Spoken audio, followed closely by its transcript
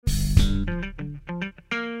Do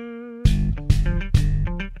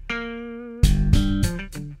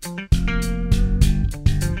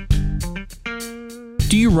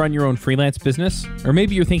you run your own freelance business? Or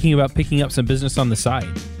maybe you're thinking about picking up some business on the side?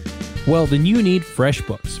 Well, then you need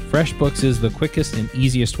FreshBooks. FreshBooks is the quickest and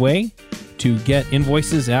easiest way to get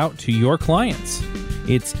invoices out to your clients.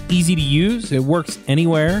 It's easy to use. It works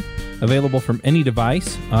anywhere, available from any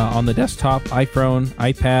device on the desktop, iPhone,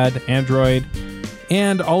 iPad, Android,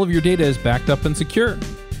 and all of your data is backed up and secure.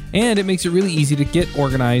 And it makes it really easy to get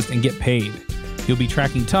organized and get paid. You'll be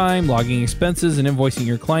tracking time, logging expenses, and invoicing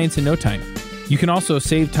your clients in no time. You can also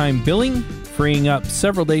save time billing, freeing up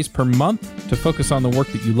several days per month to focus on the work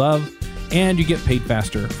that you love, and you get paid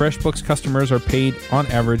faster. FreshBooks customers are paid on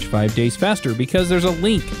average 5 days faster because there's a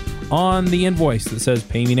link on the invoice that says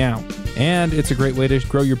pay me now. And it's a great way to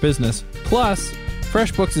grow your business. Plus,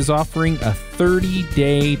 FreshBooks is offering a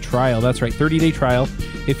 30-day trial. That's right, 30-day trial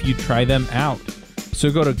if you try them out. So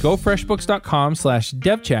go to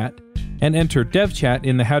gofreshbooks.com/devchat and enter devchat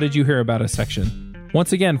in the How Did You Hear About Us section.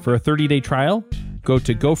 Once again, for a 30-day trial, go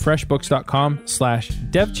to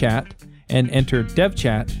gofreshbooks.com/devchat and enter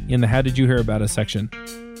devchat in the How Did You Hear About Us section.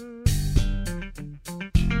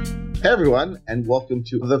 Hey everyone, and welcome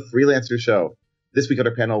to the Freelancer Show. This week on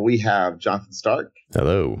our panel, we have Jonathan Stark.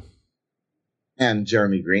 Hello. And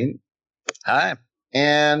Jeremy Green. Hi.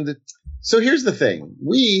 And so here's the thing.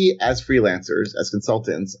 We, as freelancers, as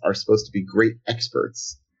consultants, are supposed to be great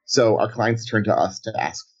experts. So our clients turn to us to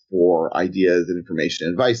ask for ideas and information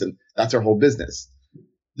and advice, and that's our whole business.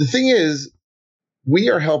 The thing is, we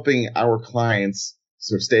are helping our clients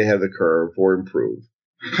sort of stay ahead of the curve or improve.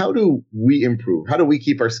 How do we improve? How do we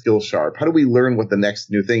keep our skills sharp? How do we learn what the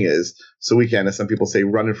next new thing is so we can, as some people say,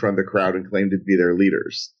 run in front of the crowd and claim to be their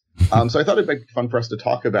leaders? So I thought it'd be fun for us to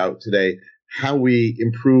talk about today how we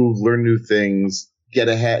improve, learn new things, get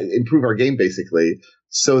ahead, improve our game basically,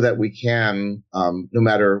 so that we can, no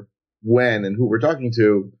matter when and who we're talking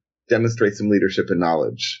to, demonstrate some leadership and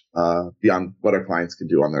knowledge beyond what our clients can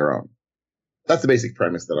do on their own. That's the basic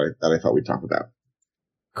premise that I thought we'd talk about.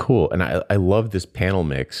 Cool. And I love this panel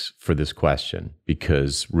mix for this question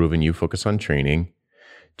because, Reuven, you focus on training.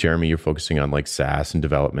 Jeremy, you're focusing on like SaaS and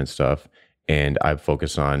development stuff. And I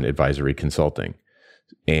focus on advisory consulting.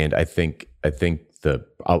 And I think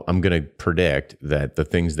I'm going to predict that the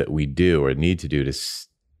things that we do or need to do to,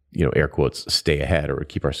 air quotes, stay ahead or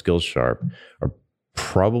keep our skills sharp are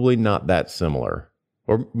probably not that similar.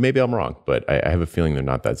 Or maybe I'm wrong, but I have a feeling they're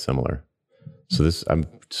not that similar. So I'm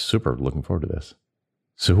super looking forward to this.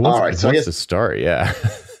 So who wants to start? Yeah.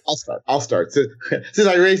 I'll start. So, since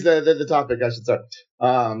I raised the topic, I should start.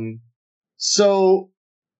 So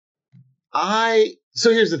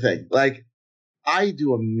here's the thing. Like, I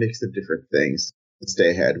do a mix of different things to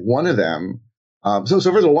stay ahead. One of them, so first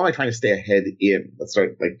of all, what am I trying to stay ahead in? Let's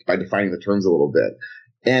start by defining the terms a little bit.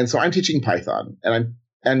 And so I'm teaching Python, and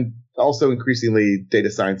also increasingly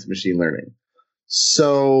data science and machine learning.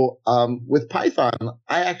 So with Python,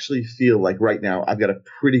 I actually feel like right now I've got a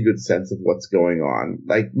pretty good sense of what's going on.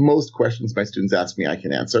 Like most questions my students ask me, I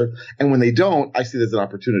can answer. And when they don't, I see there's an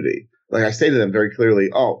opportunity. Like I say to them very clearly,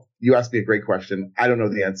 oh, you asked me a great question. I don't know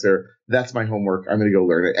the answer. That's my homework. I'm going to go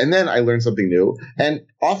learn it. And then I learn something new. And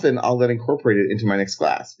often I'll then incorporate it into my next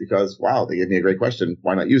class because, wow, they gave me a great question.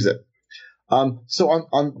 Why not use it? So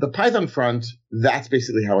on the Python front, that's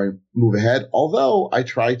basically how I move ahead. Although I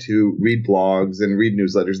try to read blogs and read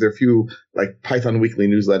newsletters. There are a few like Python weekly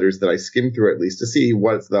newsletters that I skim through at least to see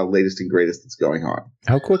what's the latest and greatest that's going on.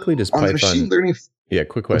 How quickly does Python... machine learning... Yeah,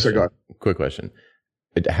 quick question. Quick question.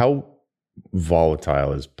 How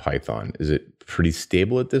volatile is Python? Is it pretty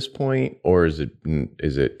stable at this point, or is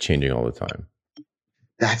it changing all the time?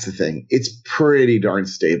 That's the thing. It's pretty darn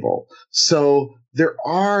stable. So there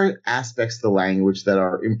are aspects of the language that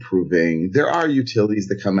are improving. There are utilities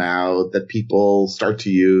that come out that people start to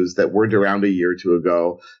use that weren't around a year or two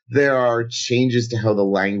ago. There are changes to how the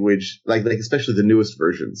language, like especially the newest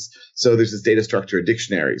versions. So there's this data structure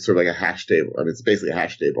dictionary, sort of like a hash table. I mean, it's basically a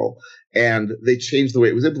hash table. And they changed the way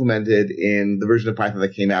it was implemented in the version of Python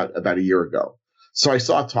that came out about a year ago. So I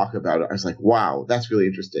saw a talk about it. I was like, wow, that's really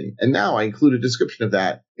interesting. And now I include a description of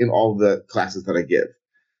that in all the classes that I give.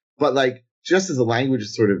 But like, just as the language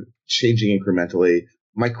is sort of changing incrementally,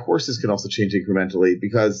 my courses can also change incrementally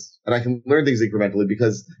and I can learn things incrementally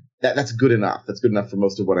because that's good enough. That's good enough for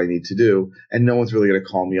most of what I need to do. And no one's really going to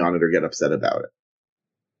call me on it or get upset about it.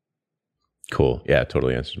 Cool. Yeah,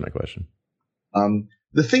 totally answers my question.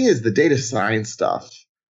 The thing is, the data science stuff,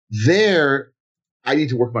 there, I need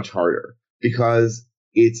to work much harder because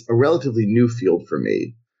it's a relatively new field for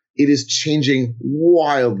me. It is changing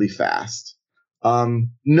wildly fast.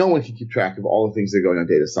 no one can keep track of all the things that are going on in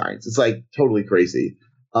data science. It's like totally crazy.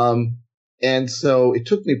 And so it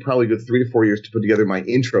took me probably a good 3 to 4 years to put together my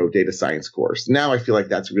intro data science course. Now I feel like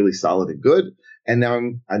that's really solid and good. And now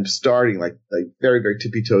I'm starting like very, very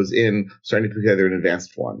tippy toes in, starting to put together an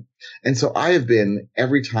advanced one. And so I have been,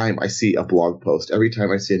 every time I see a blog post, every time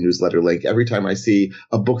I see a newsletter link, every time I see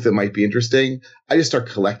a book that might be interesting, I just start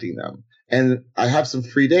collecting them. And I have some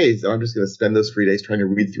free days, and I'm just going to spend those free days trying to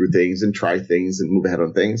read through things and try things and move ahead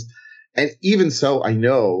on things. And even so, I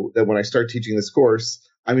know that when I start teaching this course,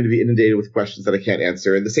 I'm going to be inundated with questions that I can't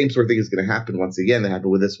answer. And the same sort of thing is going to happen once again that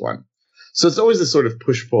happened with this one. So it's always this sort of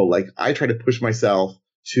push-pull. Like I try to push myself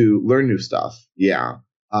to learn new stuff. Yeah.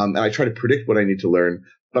 And I try to predict what I need to learn,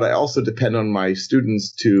 but I also depend on my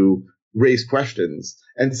students to raise questions.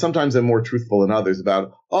 And sometimes I'm more truthful than others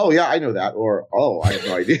about, oh, yeah, I know that, or, oh, I have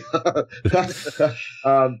no idea.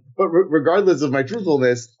 But regardless of my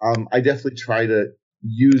truthfulness, I definitely try to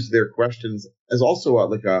use their questions as also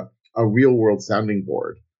a real world sounding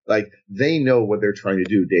board. Like they know what they're trying to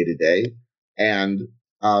do day to day. And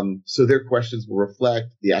so their questions will reflect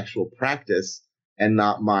the actual practice and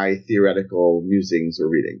not my theoretical musings or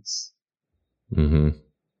readings. Mm-hmm.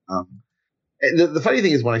 And the funny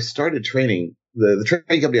thing is, when I started training, the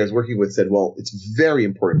training company I was working with said, well, it's very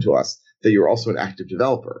important to us that you're also an active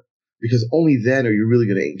developer, because only then are you really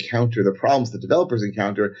going to encounter the problems that developers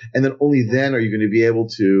encounter. And then only then are you going to be able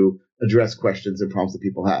to address questions and problems that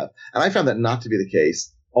people have. And I found that not to be the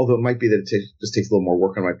case, although it might be that it just takes a little more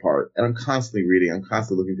work on my part. And I'm constantly reading. I'm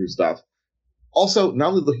constantly looking through stuff. Also, not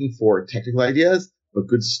only looking for technical ideas, but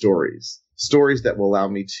good stories that will allow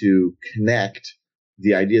me to connect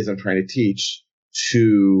the ideas I'm trying to teach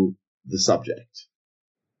to the subject.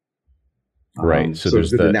 Right. So there's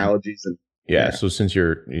good analogies and yeah. So since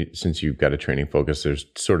you've got a training focus, there's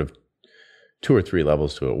sort of 2 or 3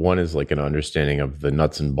 levels to it. One is like an understanding of the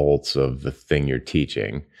nuts and bolts of the thing you're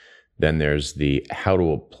teaching. Then there's the how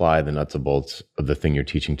to apply the nuts and bolts of the thing you're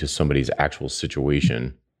teaching to somebody's actual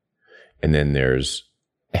situation. And then there's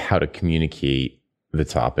how to communicate the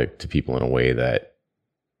topic to people in a way that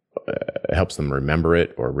helps them remember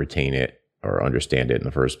it or retain it or understand it in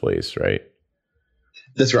the first place, right?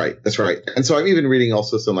 That's right. And so I'm even reading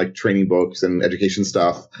also some like training books and education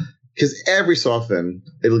stuff, because every so often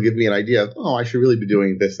it'll give me an idea of, oh, I should really be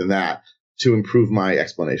doing this and that to improve my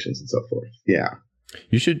explanations and so forth. Yeah.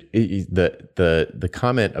 You should, the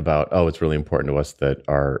comment about, oh, it's really important to us that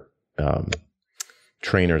our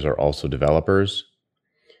trainers are also developers.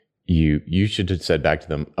 You should have said back to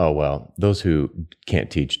them, oh, well, those who can't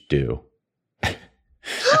teach do.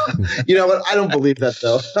 You know what? I don't believe that,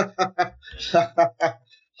 though.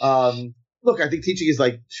 Look, I think teaching is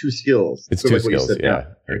like 2 skills. It's 2 skills. Yeah,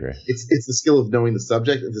 I agree. It's the skill of knowing the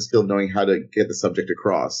subject. It's the skill of knowing how to get the subject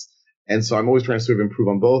across. And so I'm always trying to sort of improve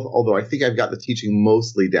on both, although I think I've got the teaching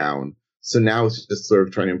mostly down. So now it's just sort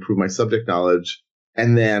of trying to improve my subject knowledge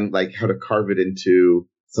and then like how to carve it into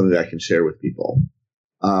something that I can share with people.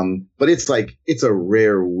 But it's a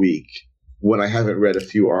rare week when I haven't read a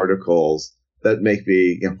few articles that make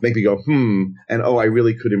me go, and oh, I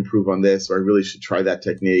really could improve on this, or I really should try that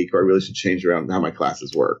technique, or I really should change around how my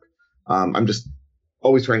classes work. I'm just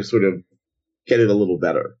always trying to sort of get it a little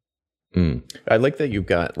better. I like that you've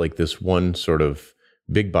got like this one sort of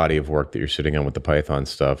big body of work that you're sitting on with the Python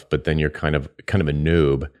stuff, but then you're kind of a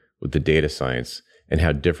noob with the data science, and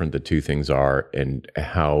how different the 2 things are, and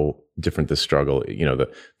how different the struggle,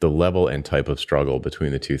 the level and type of struggle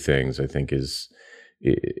between the 2 things, I think it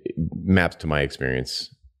maps to my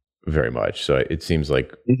experience very much. So it seems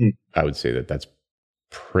like I would say that that's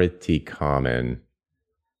pretty common.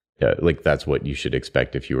 Like that's what you should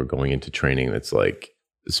expect if you were going into training. That's like,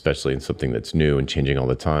 especially in something that's new and changing all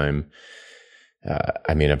the time.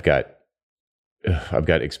 I mean, I've got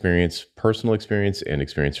experience, personal experience, and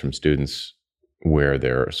experience from students where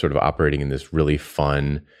they're sort of operating in this really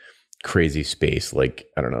fun, crazy space. Like,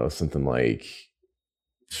 I don't know, something like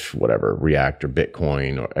whatever, React or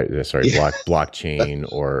Bitcoin or blockchain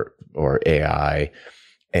or AI.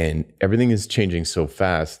 And everything is changing so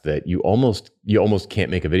fast that you almost can't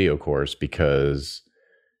make a video course because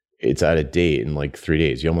it's out of date in like 3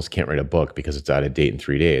 days. You almost can't write a book because it's out of date in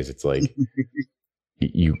 3 days. It's like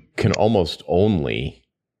you can almost only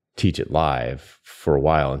teach it live for a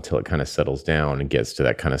while until it kind of settles down and gets to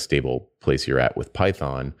that kind of stable place you're at with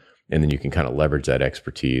Python. And then you can kind of leverage that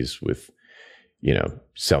expertise with,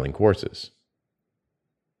 selling courses.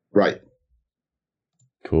 Right.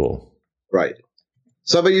 Cool. Right.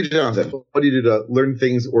 So how about you, Jonathan? What do you do to learn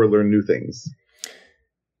things or learn new things?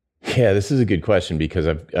 Yeah, this is a good question because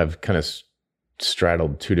I've kind of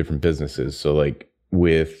straddled 2 different businesses. So like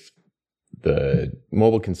with the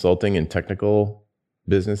mobile consulting and technical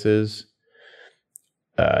businesses.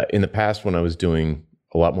 In the past, when I was doing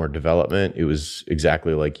a lot more development, it was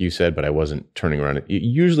exactly like you said, but I wasn't turning around. It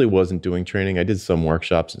usually wasn't doing training. I did some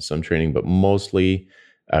workshops and some training, but mostly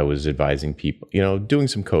I was advising people, doing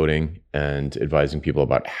some coding and advising people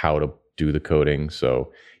about how to do the coding.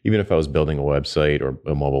 So even if I was building a website or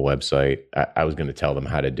a mobile website, I was going to tell them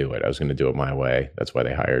how to do it. I was going to do it my way. That's why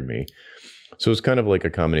they hired me. So it's kind of like a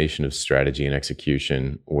combination of strategy and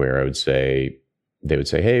execution, where they would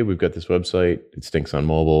say, hey, we've got this website. It stinks on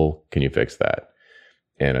mobile. Can you fix that?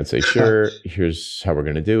 And I'd say, sure, here's how we're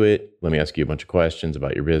going to do it. Let me ask you a bunch of questions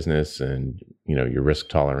about your business and, your risk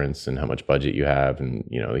tolerance and how much budget you have. And,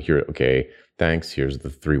 here, okay, thanks. Here's the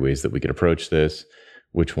 3 ways that we can approach this.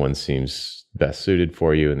 Which one seems best suited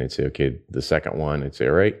for you? And they'd say, okay, the second one. I'd say,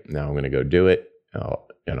 all right, now I'm going to go do it.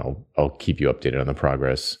 I'll keep you updated on the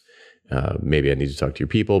progress. Maybe I need to talk to your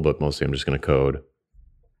people, but mostly I'm just going to code.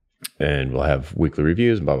 And we'll have weekly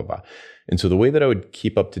reviews and blah, blah, blah. And so the way that I would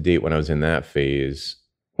keep up to date when I was in that phase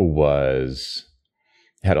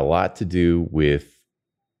had a lot to do with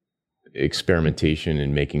experimentation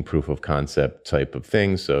and making proof of concept type of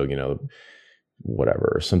things. So,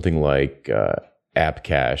 something like App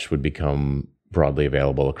Cache would become broadly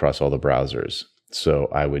available across all the browsers. So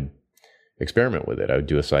I would experiment with it. I would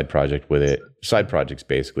do a side project with it. Side projects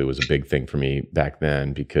basically was a big thing for me back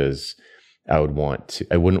then, because I wouldn't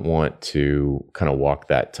want to kind of walk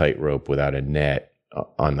that tightrope without a net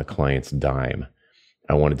on the client's dime.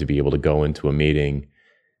 I wanted to be able to go into a meeting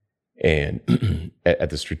and at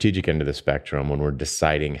the strategic end of the spectrum, when we're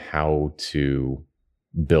deciding how to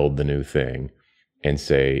build the new thing, and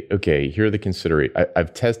say, okay, here are the considerations.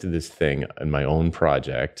 I've tested this thing in my own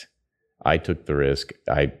project. I took the risk.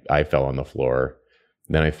 I fell on the floor.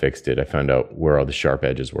 Then I fixed it. I found out where all the sharp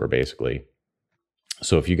edges were, basically.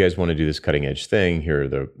 So if you guys want to do this cutting edge thing, here are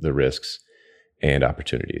the risks and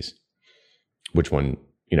opportunities. Which one,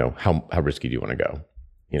 how risky do you want to go?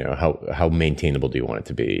 How maintainable do you want it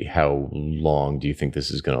to be? How long do you think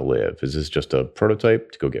this is going to live? Is this just a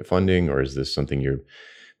prototype to go get funding, or is this something you're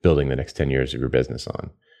building the next 10 years of your business on?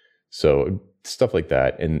 So stuff like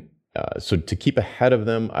that. And so to keep ahead of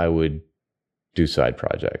them, I would do side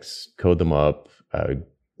projects, code them up,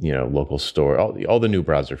 local store, all the new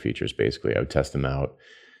browser features, basically. I would test them out,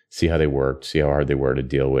 see how they worked, see how hard they were to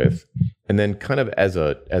deal with. And then kind of as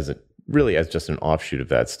just an offshoot of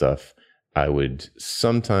that stuff, I would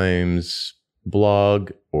sometimes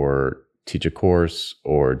blog or teach a course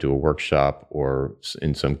or do a workshop, or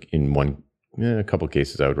in a couple of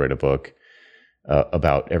cases, I would write a book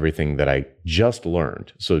about everything that I just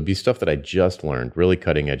learned. So it'd be stuff that I just learned, really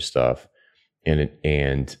cutting edge stuff.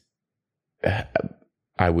 And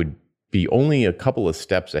I would be only a couple of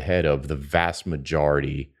steps ahead of the vast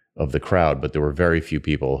majority of the crowd, but there were very few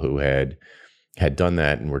people who had done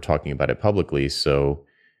that and were talking about it publicly. So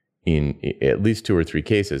in at least 2 or 3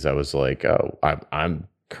 cases, I was like, oh, I'm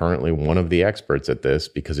currently one of the experts at this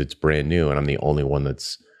because it's brand new and I'm the only one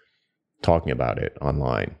that's talking about it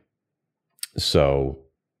online. So,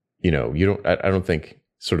 I don't think,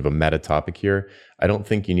 sort of a meta topic here, I don't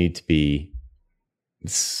think you need to be,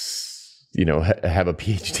 have a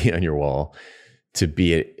PhD on your wall to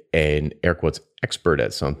be an air quotes expert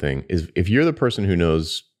at something. Is if you're the person who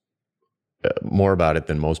knows more about it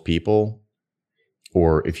than most people,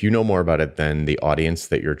 or if you know more about it than the audience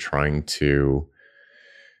that you're trying to,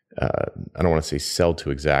 I don't want to say sell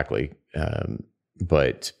to exactly,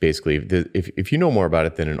 but basically, if you know more about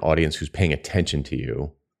it than an audience who's paying attention to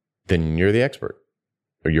you, then you're the expert,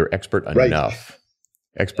 or you're expert enough. Right.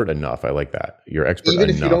 Expert enough. I like that. You're expert enough.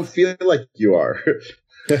 Even if you don't feel like you are.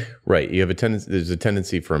 Right. You have there's a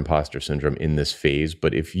tendency for imposter syndrome in this phase,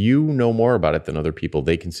 but if you know more about it than other people,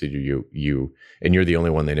 they consider you, and you're the only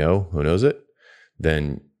one they know who knows it,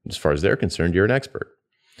 then as far as they're concerned, you're an expert.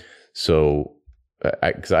 So,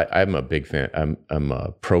 because I'm a big fan, I'm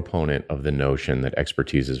a proponent of the notion that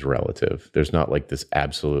expertise is relative. There's not like this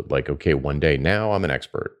absolute, like, okay, one day now I'm an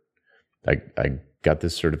expert. I got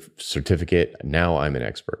this sort of certificate. Now I'm an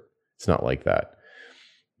expert. It's not like that.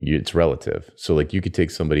 It's relative. So like you could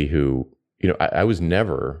take somebody who, I was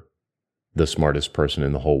never the smartest person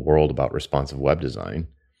in the whole world about responsive web design,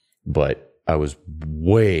 but I was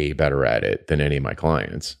way better at it than any of my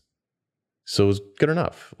clients. So it was good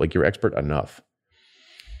enough. Like you're expert enough.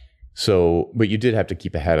 So, but you did have to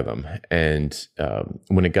keep ahead of them. And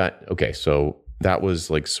when it got, okay, so that was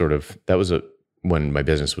like when my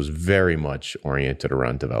business was very much oriented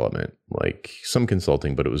around development, like some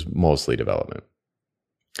consulting, but it was mostly development.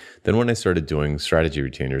 Then when I started doing strategy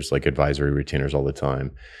retainers, like advisory retainers all the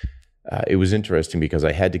time, it was interesting because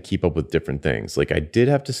I had to keep up with different things. Like I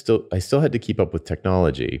still had to keep up with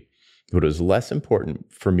technology, but it was less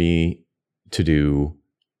important for me to do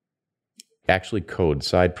actually code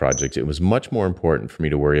side projects. It was much more important for me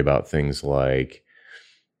to worry about things like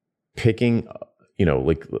picking,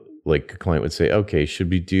 like a client would say, okay, should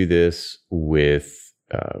we do this with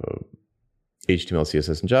HTML,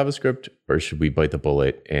 CSS, and JavaScript, or should we bite the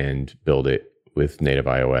bullet and build it with native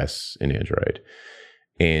iOS and Android?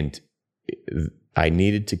 And I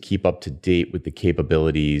needed to keep up to date with the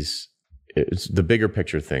capabilities, the bigger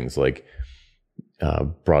picture things like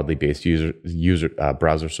broadly based user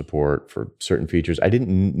browser support for certain features. I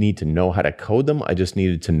didn't need to know how to code them. I just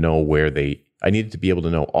needed to know I needed to be able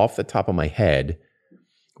to know off the top of my head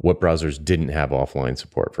what browsers didn't have offline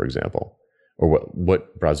support, for example, or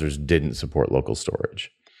what browsers didn't support local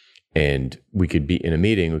storage. And we could be in a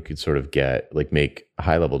meeting, we could sort of make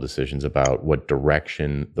high level decisions about what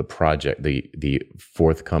direction the project, the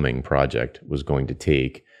forthcoming project was going to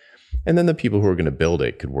take. And then the people who were going to build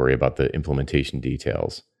it could worry about the implementation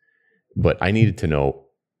details. But I needed to know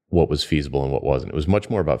what was feasible and what wasn't. It was much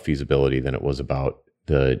more about feasibility than it was about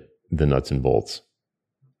the nuts and bolts.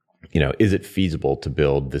 Is it feasible to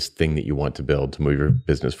build this thing that you want to build to move your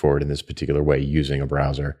business forward in this particular way using a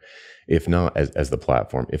browser? If not, as the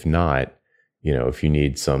platform. If not, if you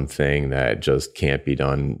need something that just can't be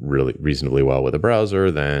done really reasonably well with a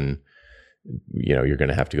browser, then you're going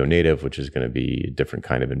to have to go native, which is going to be a different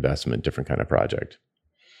kind of investment, different kind of project.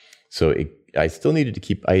 So I still needed to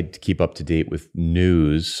keep up to date with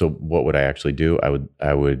news. So what would I actually do?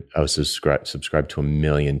 I would subscribe to 1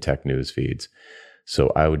 million tech news feeds. So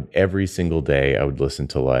every single day I would listen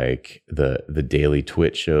to like the daily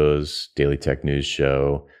Twitch shows, daily tech news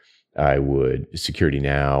show. I would Security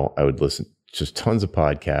Now. I would listen just tons of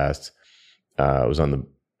podcasts.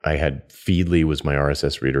 I had Feedly was my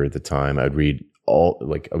RSS reader at the time. I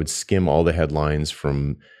would skim all the headlines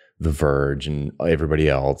from The Verge and everybody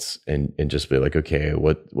else and just be like, okay,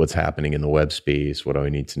 what's happening in the web space? What do I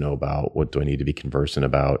need to know about? What do I need to be conversant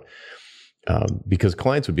about? Because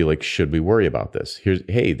clients would be like, should we worry about this?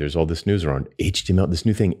 There's all this news around HTML, this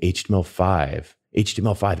new thing, HTML5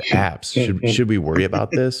 apps. Should we worry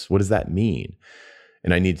about this? What does that mean?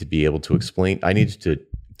 And I need to be able to explain. I needed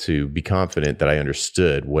to be confident that I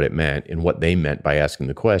understood what it meant and what they meant by asking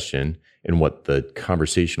the question and what the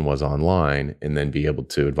conversation was online, and then be able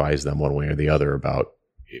to advise them one way or the other about,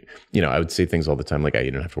 I would say things all the time like,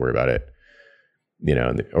 you don't have to worry about it,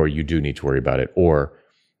 or you do need to worry about it, or,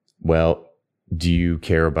 well, do you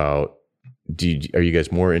care about, are you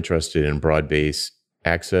guys more interested in broad-based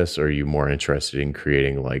access, or are you more interested in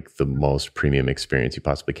creating like the most premium experience you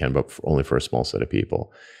possibly can, but only for a small set of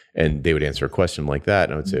people? And they would answer a question like that,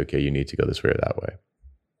 and I would say, okay, you need to go this way or that way.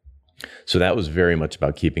 So that was very much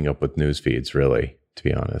about keeping up with news feeds, really, to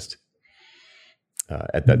be honest,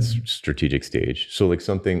 at that strategic stage. So like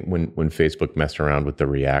something when Facebook messed around with the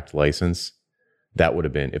React license, that would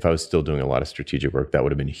have been, if I was still doing a lot of strategic work, that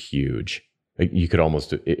would have been huge. Like you could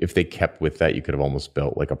almost, if they kept with that, you could have almost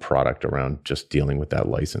built like a product around just dealing with that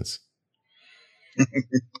license.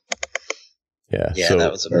 Yeah. Yeah,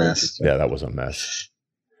 that was a mess. Yeah, that was a mess.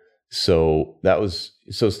 So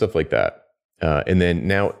stuff like that. And then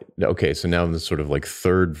now in this sort of like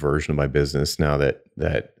third version of my business, now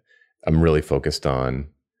that I'm really focused on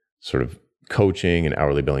sort of coaching and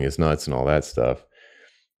hourly billing is nuts and all that stuff.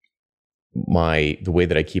 The way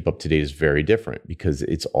that I keep up to date is very different, because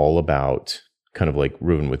it's all about kind of like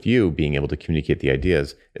Reuven with you being able to communicate the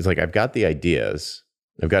ideas. It's like, I've got the ideas,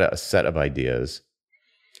 I've got a set of ideas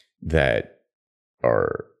that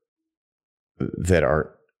aren't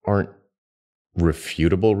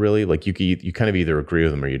refutable, really. Like you kind of either agree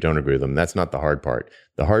with them or you don't agree with them. That's not the hard part.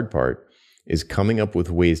 The hard part is coming up with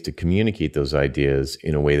ways to communicate those ideas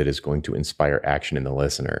in a way that is going to inspire action in the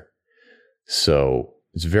listener. So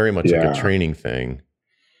it's very much like a training thing.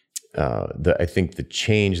 I think the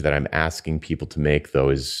change that I'm asking people to make, though,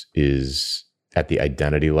 is at the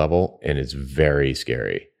identity level, and it's very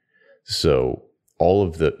scary. So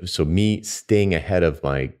me staying ahead of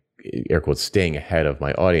my, air quotes, staying ahead of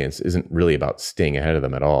my audience isn't really about staying ahead of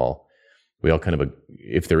them at all. We all kind of,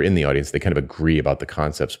 if they're in the audience, they kind of agree about the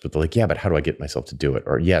concepts, but they're like, yeah, but how do I get myself to do it?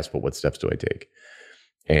 Or yes, but what steps do I take?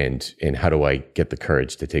 And how do I get the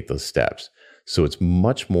courage to take those steps? So it's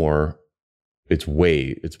much more, it's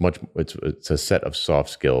a set of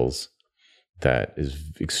soft skills that is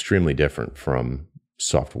extremely different from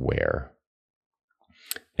software.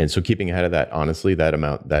 And so keeping ahead of that, honestly, that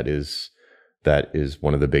is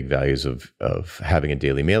one of the big values of having a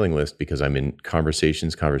daily mailing list, because I'm in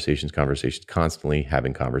conversations, constantly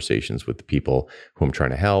having conversations with the people who I'm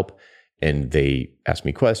trying to help. and they ask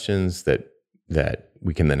me questions that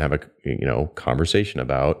we can then have a conversation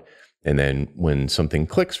about. And then when something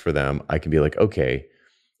clicks for them, I can be like, okay,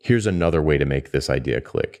 here's another way to make this idea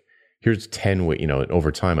click. Here's 10 ways, and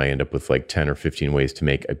over time I end up with like 10 or 15 ways to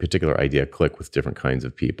make a particular idea click with different kinds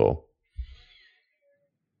of people.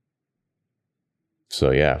 So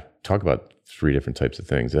yeah, talk about 3 different types of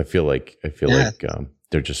things. I feel like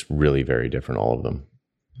they're just really very different, all of them.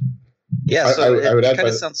 Yeah, so I would kind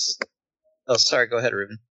of sounds. Oh, sorry. Go ahead,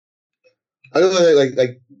 Ruben. I don't know,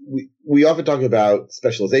 like we often talk about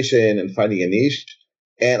specialization and finding a niche,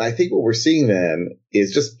 and I think what we're seeing then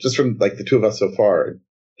is just from like the two of us so far,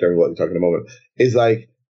 Jeremy, what you're talking in a moment, is like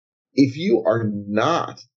if you are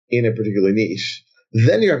not in a particular niche,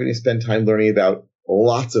 then you're having to spend time learning about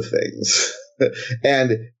lots of things,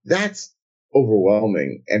 and that's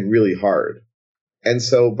overwhelming and really hard. And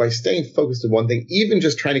so by staying focused on one thing, even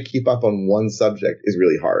just trying to keep up on one subject is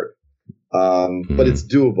really hard. But it's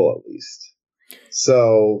doable at least.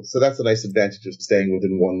 So that's a nice advantage of staying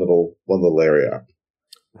within one little area.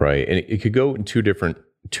 Right. And it could go in two different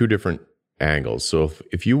angles. So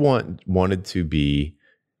if you wanted to be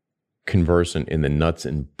conversant in the nuts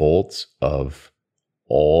and bolts of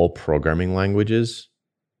all programming languages,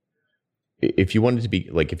 if you wanted to be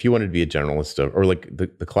a generalist or like the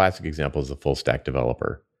classic example is the full stack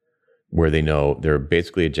developer, where they're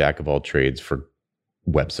basically a jack of all trades for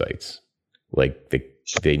websites. Like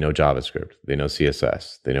they know JavaScript, they know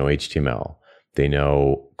CSS, they know HTML, they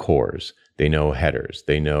know cores, they know headers,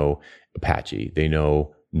 they know Apache, they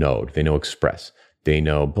know Node, they know Express, they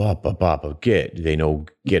know Git, they know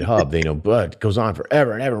GitHub, they know it goes on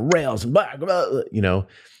forever and ever, Rails, and blah, blah,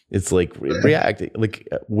 it's like React. Like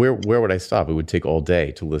where would I stop? It would take all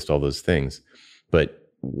day to list all those things.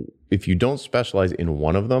 But if you don't specialize in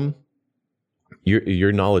one of them,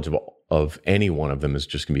 your knowledge of any one of them is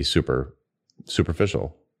just going to be super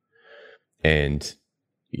superficial. And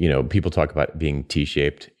people talk about being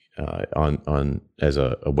T-shaped on as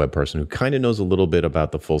a web person who kind of knows a little bit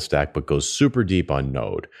about the full stack but goes super deep on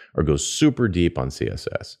Node or goes super deep on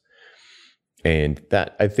CSS. And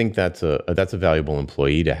that, I think that's a valuable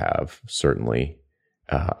employee to have, certainly.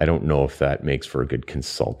 I don't know if that makes for a good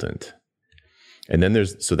consultant. And then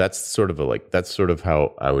that's sort of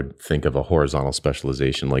how I would think of a horizontal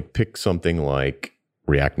specialization. Like pick something like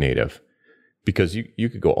React Native, because you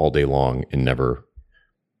could go all day long and never,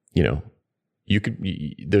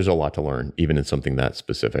 there's a lot to learn even in something that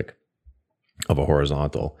specific of a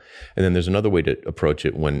horizontal. And then there's another way to approach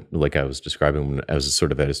it when, like I was describing, when I was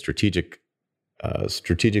sort of at a strategic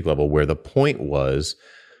level, where the point was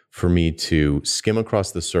for me to skim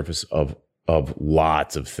across the surface of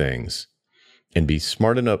lots of things and be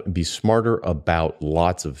smarter about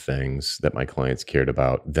lots of things that my clients cared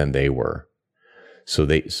about than they were. So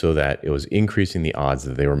that it was increasing the odds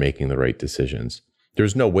that they were making the right decisions.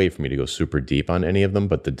 There's no way for me to go super deep on any of them,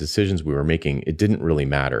 but the decisions we were making, it didn't really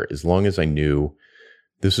matter as long as I knew.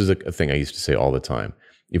 This is a thing I used to say all the time.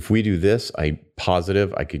 If we do this, I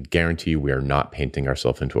could guarantee we are not painting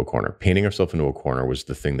ourselves into a corner. Painting ourselves into a corner was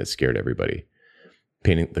the thing that scared everybody.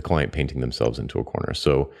 The client painting themselves into a corner.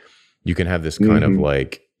 So you can have this kind of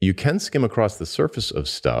like, you can skim across the surface of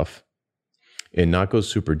stuff and not go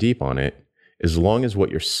super deep on it, as long as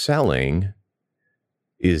what you're selling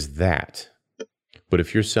is that. But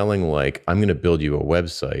if you're selling like, I'm going to build you a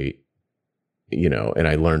website, and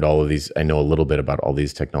I learned all of these, I know a little bit about all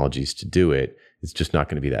these technologies to do it, it's just not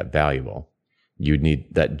going to be that valuable. You'd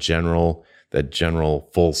need that general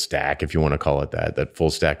full stack, if you want to call it that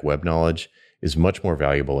full stack web knowledge is much more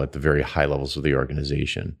valuable at the very high levels of the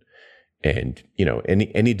organization. And,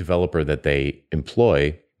 any developer that they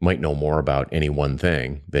employ might know more about any one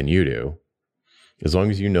thing than you do. As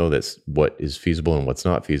long as you know that's what is feasible and what's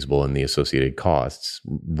not feasible and the associated costs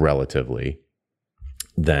relatively,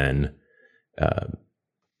 then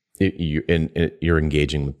you're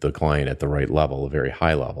engaging with the client at the right level, a very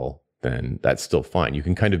high level, then that's still fine. You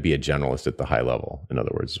can kind of be a generalist at the high level, in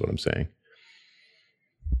other words, is what I'm saying.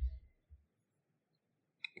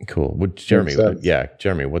 Cool. Jeremy,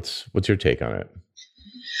 what's your take on it?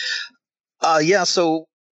 So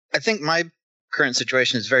I think my current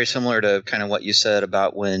situation is very similar to kind of what you said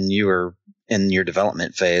about when you were in your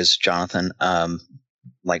development phase, Jonathan.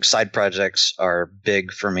 Like side projects are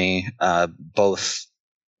big for me, both,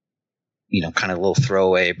 kind of little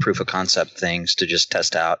throwaway proof of concept things to just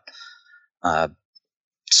test out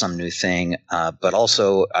some new thing. But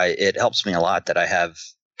also it helps me a lot that I have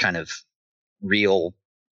kind of real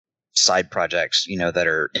side projects, that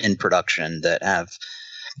are in production that have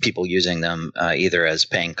people using them either as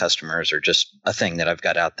paying customers or just a thing that I've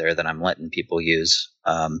got out there that I'm letting people use.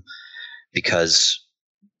 because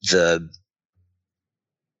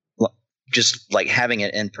just like having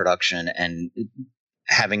it in production and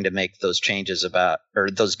having to make those changes or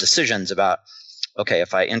those decisions about, okay,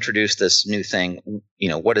 if I introduce this new thing,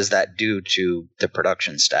 what does that do to the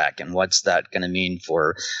production stack, and what's that going to mean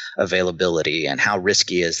for availability, and how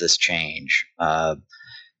risky is this change?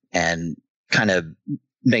 And kind of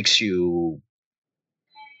makes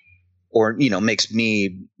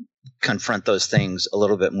me confront those things a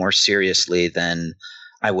little bit more seriously than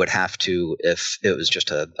I would have to if it was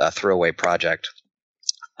just a throwaway project.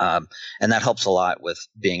 And that helps a lot with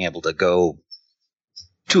being able to go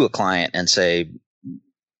to a client and say,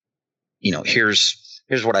 here's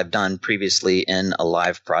what I've done previously in a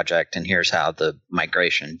live project, and here's how the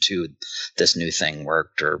migration to this new thing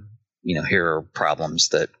worked, or, here are problems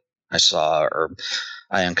that I saw, or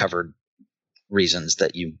I uncovered reasons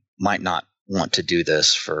that you might not want to do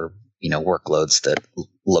this for, workloads that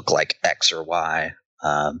look like X or Y.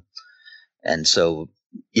 And so,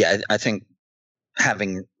 yeah, I think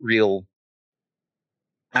having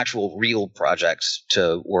actual real projects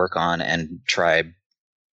to work on and try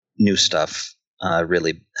new stuff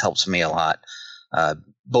really helps me a lot,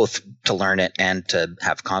 both to learn it and to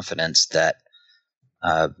have confidence that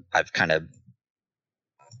I've kind of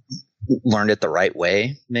learned it the right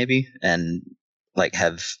way, maybe, and like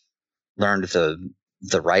have learned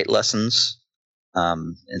the right lessons,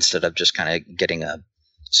 instead of just kind of getting a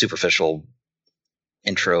superficial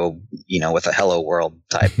intro, with a hello world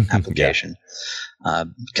type application.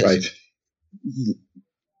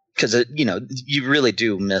 Because you really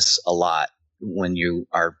do miss a lot when you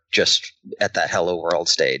are just at that hello world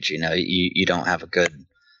stage. You don't have a good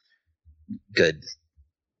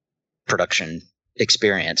production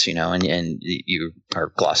experience, and you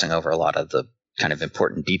are glossing over a lot of the kind of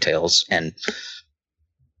important details. And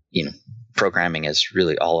programming is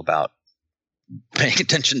really all about paying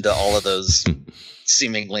attention to all of those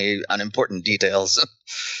seemingly unimportant details.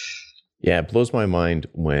 Yeah, it blows my mind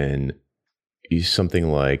when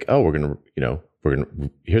something like, oh, we're gonna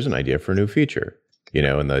here's an idea for a new feature,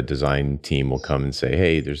 and the design team will come and say,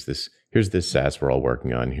 hey, here's this SaaS we're all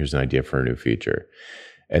working on. Here's an idea for a new feature.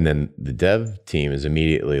 And then the dev team is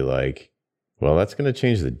immediately like, well, that's going to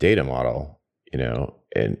change the data model,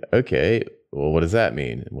 and okay, well, what does that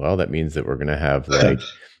mean? Well, that means that we're going to have like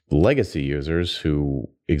legacy users who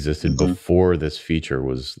existed before this feature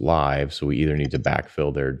was live. So we either need to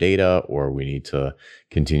backfill their data, or we need to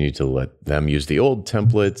continue to let them use the old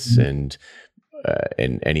templates, and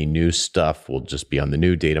any new stuff will just be on the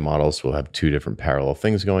new data model. So we'll have two different parallel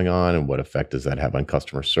things going on. And what effect does that have on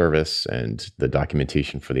customer service and the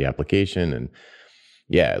documentation for the application? And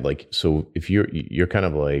yeah, like, so if you're kind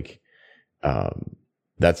of like, I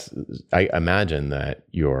imagine that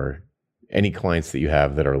any clients that you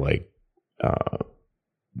have that are like,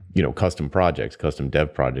 custom projects, custom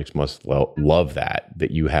dev projects must love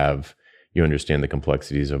that you understand the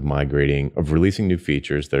complexities of releasing new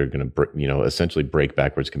features that are going to, essentially break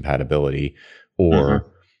backwards compatibility,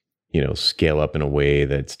 or, scale up in a way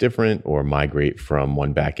that's different, or migrate from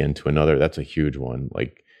one backend to another. That's a huge one.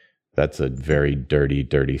 Like, that's a very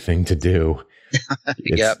dirty thing to do.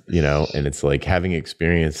 Yep. And it's like having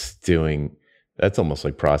experience doing, that's almost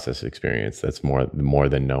like process experience. That's more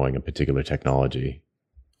than knowing a particular technology.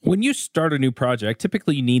 When you start a new project,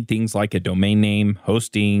 typically you need things like a domain name,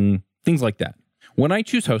 hosting, things like that. When I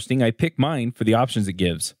choose hosting, I pick mine for the options it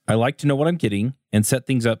gives. I like to know what I'm getting and set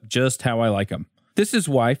things up just how I like them. This is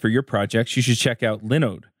why, for your projects, you should check out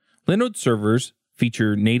Linode. Linode servers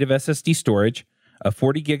feature native SSD storage, a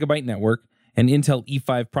 40 gigabyte network, and Intel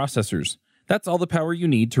E5 processors. That's all the power you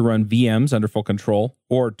need to run VMs under full control,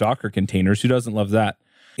 or Docker containers, who doesn't love that,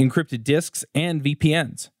 encrypted disks, and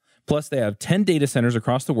VPNs. Plus, they have 10 data centers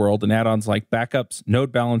across the world and add-ons like Backups,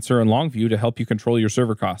 Node Balancer, and Longview to help you control your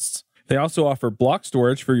server costs. They also offer block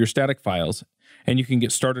storage for your static files, and you can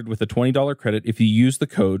get started with a $20 credit if you use the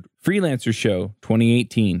code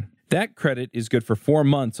FreelancerShow2018. That credit is good for 4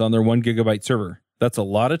 months on their 1 gigabyte server. That's a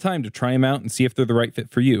lot of time to try them out and see if they're the right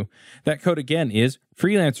fit for you. That code again is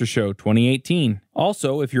FreelancerShow2018.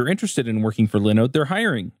 Also, if you're interested in working for Linode, they're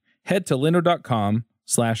hiring. Head to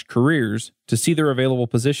linode.com/careers to see their available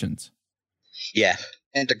positions. Yeah.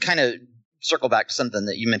 And to kind of circle back to something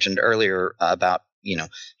that you mentioned earlier about,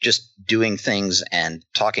 just doing things and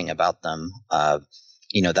talking about them,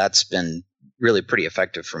 that's been really pretty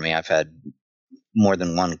effective for me. I've had more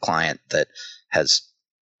than one client that has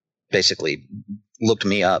basically looked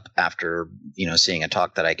me up after, seeing a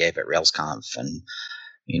talk that I gave at RailsConf. And,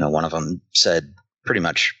 one of them said pretty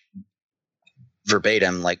much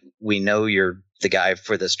verbatim, like, we know you're the guy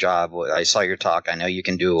for this job. I saw your talk. I know you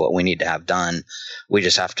can do what we need to have done. We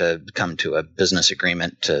just have to come to a business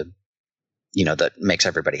agreement to, that makes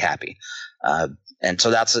everybody happy. And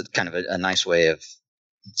so that's kind of a nice way of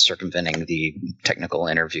circumventing the technical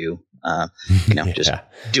interview, just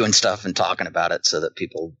doing stuff and talking about it so that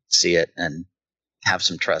people see it and have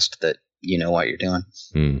some trust that you know what you're doing.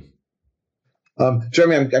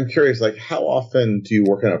 Jeremy, I'm curious, like, how often do you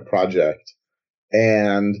work on a project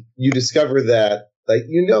and you discover that, like,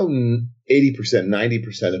 80%,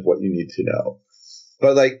 90% of what you need to know?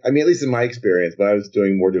 But, like, at least in my experience, when I was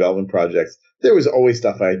doing more development projects, there was always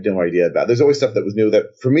stuff I had no idea about. There's always stuff that was new that,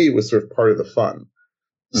 for me, was sort of part of the fun.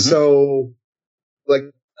 Mm-hmm. So, like,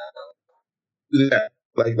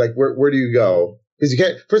 where do you go? Because you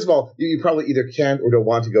can't, first of all, you probably either can't or don't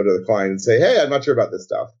want to go to the client and say, hey, I'm not sure about this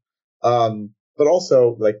stuff. But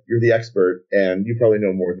also, like, you're the expert and you probably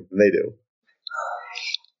know more than they do.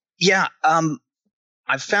 Yeah.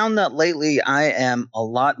 I've found that lately I am a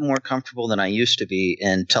lot more comfortable than I used to be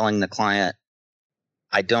in telling the client,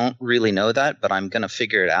 I don't really know that, but I'm going to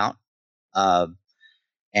figure it out.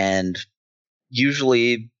 And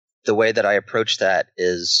usually the way that I approach that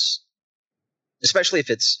is, especially if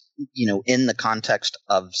it's, in the context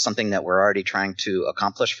of something that we're already trying to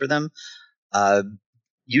accomplish for them,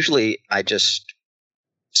 usually I just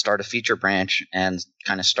start a feature branch and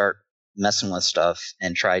kind of start messing with stuff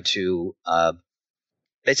and try to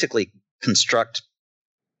basically construct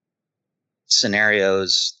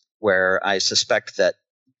scenarios where I suspect that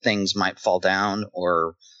things might fall down,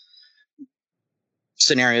 or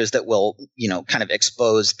scenarios that will, kind of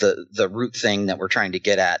expose the root thing that we're trying to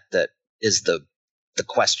get at, that is the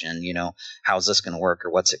question, how's this going to work,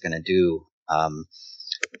 or what's it going to do?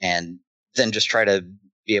 And then just try to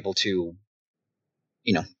be able to,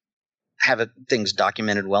 have things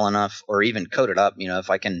documented well enough, or even code it up. If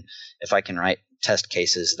I can write test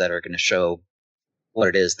cases that are going to show what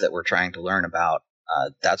it is that we're trying to learn about,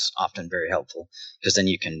 that's often very helpful, because then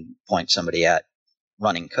you can point somebody at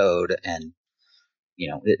running code, and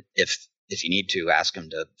if you need to, ask them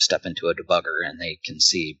to step into a debugger and they can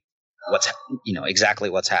see what's exactly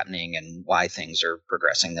what's happening and why things are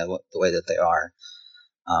progressing the way that they are.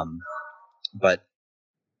 But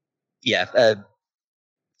yeah,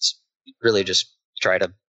 really just try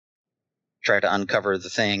to uncover the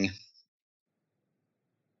thing.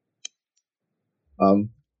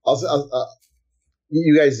 Also,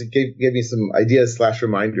 you guys gave me some ideas /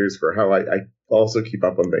 reminders for how I also keep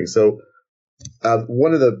up on things. So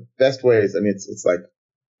one of the best ways, it's like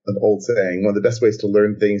an old saying, one of the best ways to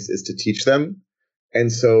learn things is to teach them.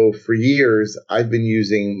 And so for years, I've been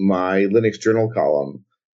using my Linux journal column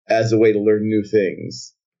as a way to learn new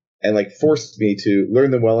things, and like forced me to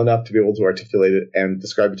learn them well enough to be able to articulate it and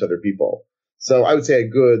describe it to other people. So I would say a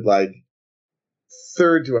good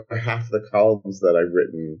third to a half of the columns that I've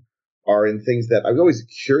written are in things that I was always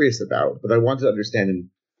curious about, but I wanted to understand in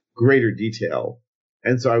greater detail.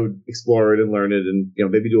 And so I would explore it and learn it, and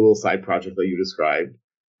maybe do a little side project that you described,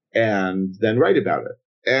 and then write about it.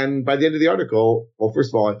 And by the end of the article, well, first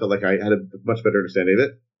of all, I felt like I had a much better understanding of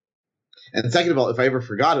it. And second of all, if I ever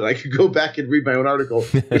forgot it, I could go back and read my own article,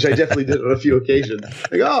 which I definitely did on a few occasions.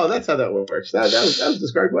 Like, oh, that's how that works. That was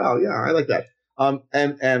described well. Yeah, I like that.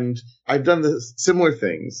 And I've done similar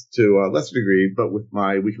things to a lesser degree, but with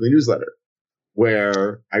my weekly newsletter,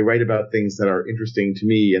 where I write about things that are interesting to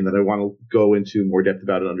me and that I want to go into more depth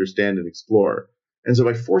about and understand and explore. And so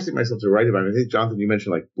by forcing myself to write about it, I think, Jonathan, you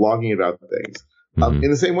mentioned like blogging about things.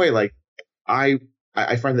 In the same way, like I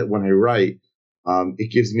find that when I write,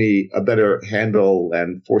 it gives me a better handle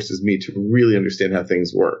and forces me to really understand how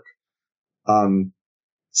things work.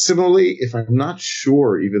 Similarly, if I'm not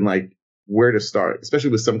sure even like where to start,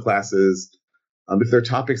 especially with some classes, if there are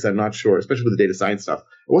topics I'm not sure, especially with the data science stuff,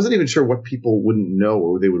 I wasn't even sure what people wouldn't know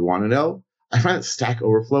or they would want to know. I find that Stack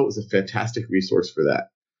Overflow is a fantastic resource for that.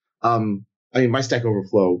 My Stack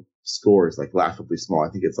Overflow score is like laughably small.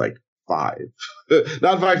 I think it's like 5,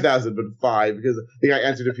 not 5,000, but 5, because I think I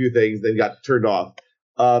answered a few things, then got turned off.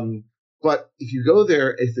 But if you go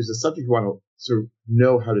there, if there's a subject you want to sort of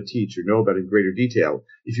know how to teach or know about in greater detail,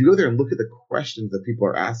 if you go there and look at the questions that people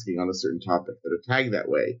are asking on a certain topic that are tagged that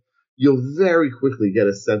way, you'll very quickly get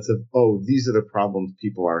a sense of, oh, these are the problems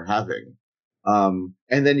people are having. And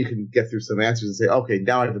then you can get through some answers and say, okay,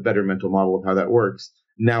 now I have a better mental model of how that works.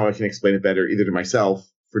 Now I can explain it better either to myself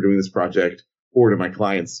for doing this project or to my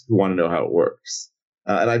clients who want to know how it works.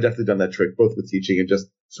 And I've definitely done that trick, both with teaching and just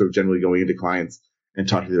sort of generally going into clients and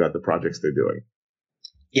talking to them about the projects they're doing.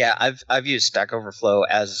 Yeah, I've used Stack Overflow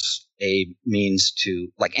as a means to,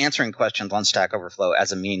 like, answering questions on Stack Overflow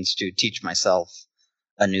as a means to teach myself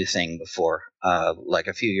a new thing before. Like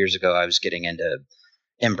a few years ago, I was getting into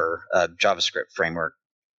Ember, a JavaScript framework,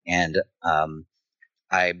 and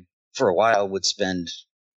I, for a while, would spend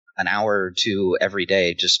an hour or two every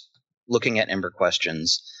day just looking at Ember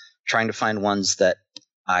questions, trying to find ones that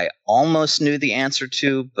I almost knew the answer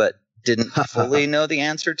to, but didn't fully know the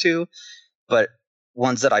answer to, but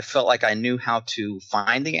ones that I felt like I knew how to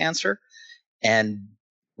find the answer, and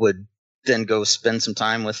would then go spend some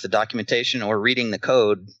time with the documentation or reading the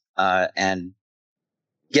code and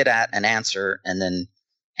get at an answer and then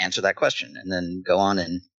answer that question and then go on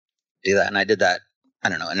and do that. And I did that, I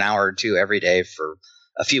don't know, an hour or two every day for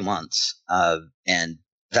a few months. And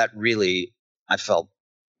that really, I felt,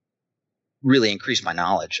 really increased my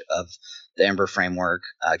knowledge of the Ember framework,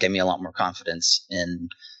 gave me a lot more confidence in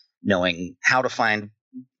knowing how to find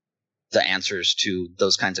the answers to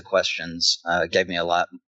those kinds of questions, gave me a lot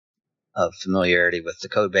of familiarity with the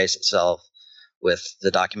code base itself, with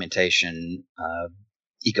the documentation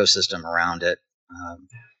ecosystem around it,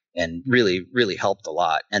 and really, really helped a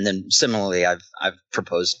lot. And then similarly, I've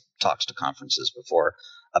proposed talks to conferences before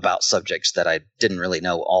about subjects that I didn't really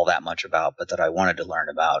know all that much about, but that I wanted to learn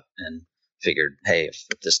about, and figured, hey, if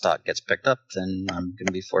this talk gets picked up, then I'm going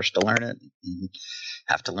to be forced to learn it and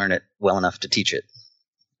have to learn it well enough to teach it.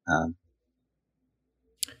 I'm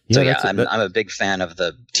a big fan of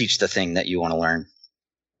the teach the thing that you want to learn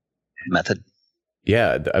method.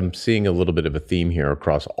 Yeah, I'm seeing a little bit of a theme here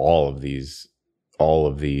across all of the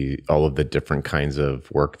different kinds of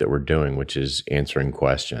work that we're doing, which is answering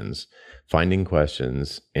questions, finding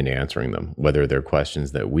questions and answering them, whether they're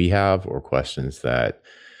questions that we have or questions that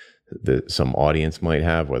some audience might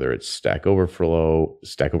have, whether it's Stack Overflow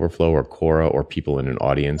or Quora, or people in an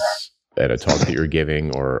audience at a talk that you're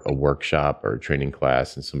giving or a workshop or a training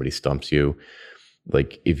class and somebody stumps you.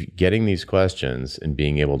 Like, if getting these questions and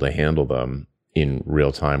being able to handle them in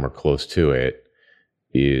real time or close to it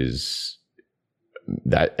is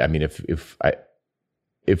that, I mean, if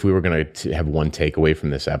we were going to have one takeaway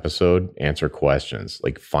from this episode, answer questions,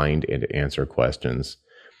 like find and answer questions.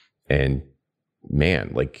 And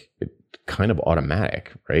man, like, kind of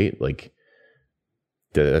automatic, right? Like,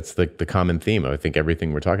 that's the common theme of, I think,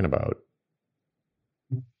 everything we're talking about.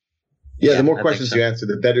 Yeah, the more questions you answer,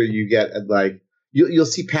 the better you get at, like, you'll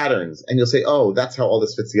see patterns and you'll say, oh, that's how all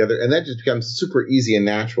this fits together. And that just becomes super easy and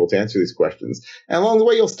natural to answer these questions. And along the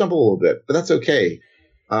way, you'll stumble a little bit, but that's okay.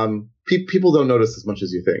 People don't notice as much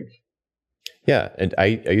as you think. Yeah. And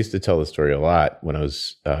I used to tell this story a lot when I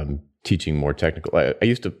was teaching more technical. I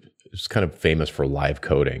was kind of famous for live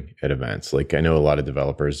coding at events. Like, I know a lot of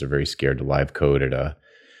developers are very scared to live code at a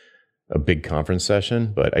big conference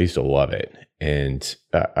session, but I used to love it. And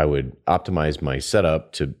I would optimize my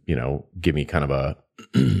setup to, give me kind of a,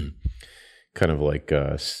 kind of like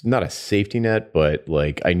not a safety net, but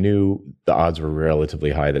like I knew the odds were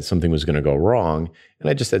relatively high that something was going to go wrong. And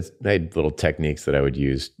I had little techniques that I would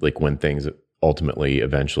use, like when things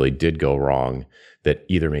eventually did go wrong, that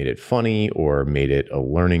either made it funny or made it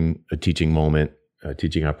a teaching moment, a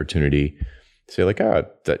teaching opportunity. Say like,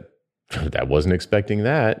 that wasn't expecting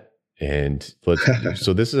that. And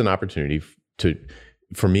so this is an opportunity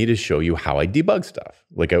for me to show you how I debug stuff.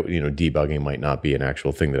 Like, debugging might not be an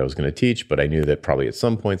actual thing that I was going to teach, but I knew that probably at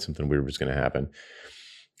some point something weird was going to happen.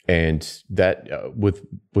 And that with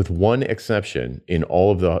one exception, in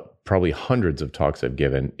all of the probably hundreds of talks I've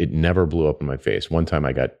given, it never blew up in my face. One time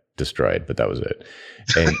I got destroyed, but that was it.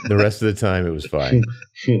 And the rest of the time it was fine.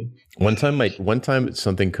 One time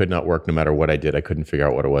something could not work no matter what I did. I couldn't figure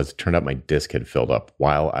out what it was. It turned out my disk had filled up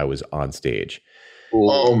while I was on stage.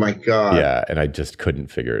 Oh my God. Yeah. And I just couldn't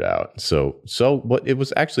figure it out. So what it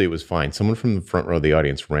was fine. Someone from the front row of the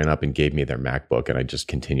audience ran up and gave me their MacBook, and I just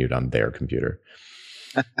continued on their computer.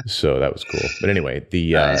 So that was cool. But anyway,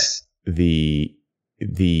 Nice. the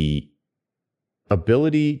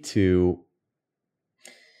ability to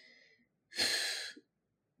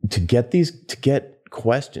get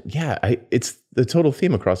questions. Yeah, it's the total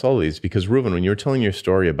theme across all of these, because Reuven, when you were telling your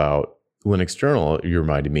story about Linux Journal, you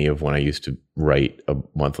reminded me of when I used to write a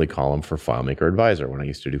monthly column for FileMaker Advisor, when I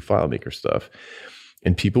used to do FileMaker stuff.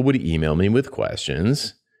 And people would email me with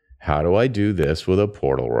questions. How do I do this with a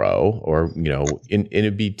portal row? Or, and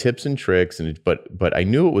it'd be tips and tricks. But I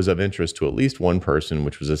knew it was of interest to at least one person,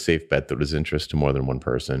 which was a safe bet that was interest to more than one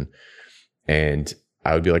person. And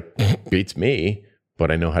I would be like, beats me,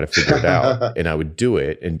 but I know how to figure it out. And I would do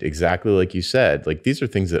it. And exactly like you said, like, these are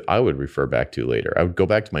things that I would refer back to later. I would go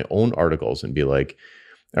back to my own articles and be like,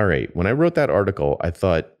 all right, when I wrote that article, I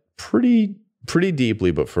thought pretty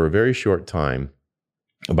deeply, but for a very short time,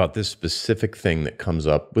 about this specific thing that comes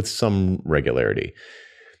up with some regularity.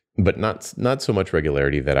 but not so much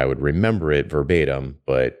regularity that I would remember it verbatim,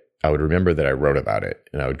 but I would remember that I wrote about it,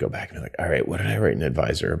 and I would go back and be like, all right, what did I write in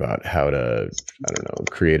Advisor about how to, I don't know,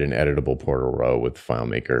 create an editable portal row with the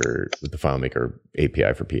FileMaker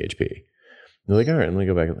API for PHP. And they're like, all right, and let me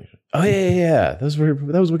go back and like, oh yeah, that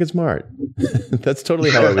was wicked smart. That's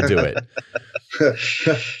totally how I would do it.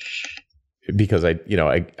 Because I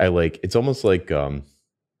like, it's almost like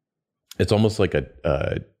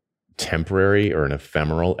a temporary or an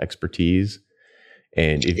ephemeral expertise.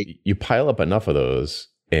 And if you pile up enough of those,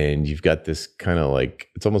 and you've got this kind of like,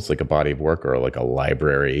 it's almost like a body of work or like a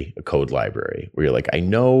library, a code library, where you're like, I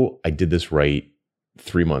know I did this right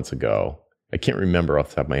 3 months ago. I can't remember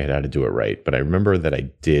off the top of my head how to do it right, but I remember that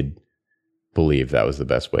I did believe that was the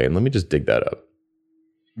best way. And let me just dig that up.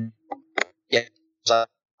 Yeah. So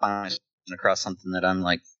I'm across something that I'm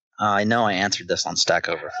like, I know I answered this on Stack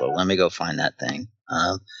Overflow. Let me go find that thing.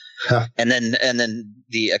 And then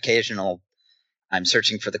the occasional, I'm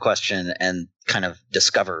searching for the question and kind of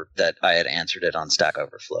discover that I had answered it on Stack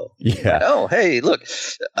Overflow. Yeah. Like, oh, hey, look,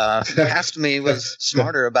 past me was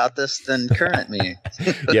smarter about this than current me.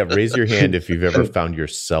 Yeah, raise your hand if you've ever found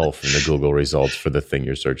yourself in the Google results for the thing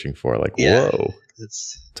you're searching for. Like, whoa.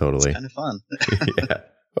 It's totally kind of fun. Yeah.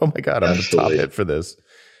 Oh my God, I'm the top hit for this.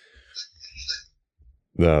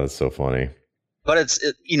 No, that's so funny. But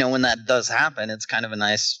when that does happen, it's kind of a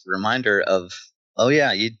nice reminder of, oh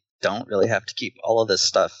yeah, you don't really have to keep all of this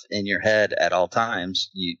stuff in your head at all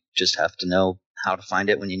times. You just have to know how to find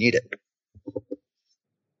it when you need it.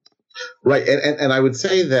 Right. And I would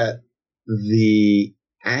say that the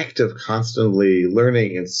act of constantly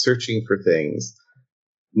learning and searching for things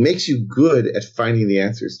makes you good at finding the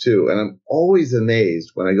answers too. And I'm always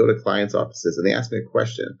amazed when I go to clients' offices and they ask me a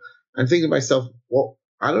question. I'm thinking to myself, well,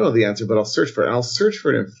 I don't know the answer, but I'll search for it. And I'll search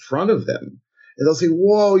for it in front of them. And they'll say,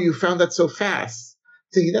 whoa, you found that so fast.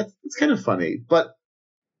 Thinking that's kind of funny, but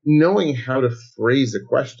knowing how to phrase a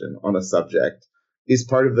question on a subject is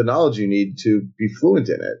part of the knowledge you need to be fluent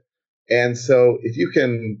in it. And so if you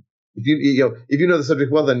know the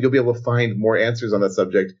subject well, then you'll be able to find more answers on that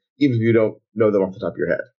subject, even if you don't know them off the top of your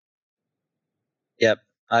head. Yep.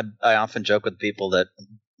 I often joke with people that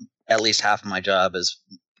at least half of my job is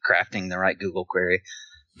crafting the right Google query.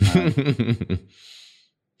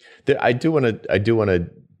 I do want to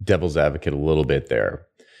devil's advocate a little bit there,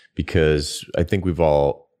 because I think we've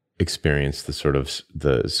all experienced the sort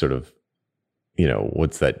of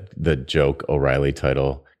what's that, the joke O'Reilly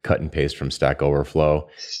title, cut and paste from Stack Overflow.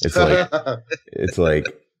 It's like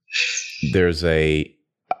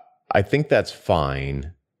I think that's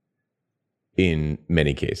fine in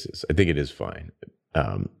many cases. I think it is fine.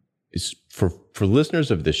 For listeners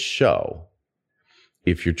of this show,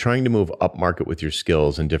 if you're trying to move up market with your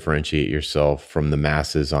skills and differentiate yourself from the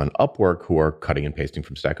masses on Upwork who are cutting and pasting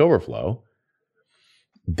from Stack Overflow,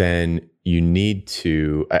 then you need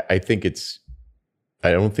to, I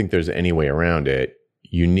don't think there's any way around it.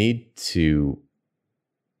 You need to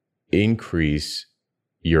increase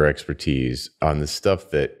your expertise on the stuff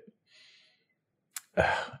that,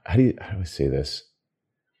 how do I say this?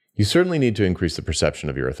 You certainly need to increase the perception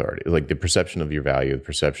of your authority, like the perception of your value, the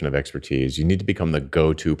perception of expertise. You need to become the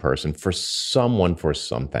go-to person for someone for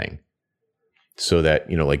something, so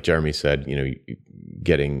that, like Jeremy said,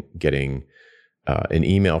 getting an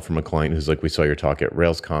email from a client who's like, we saw your talk at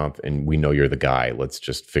RailsConf and we know you're the guy. Let's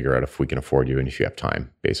just figure out if we can afford you and if you have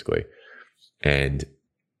time, basically. And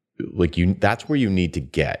that's where you need to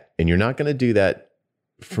get. And you're not going to do that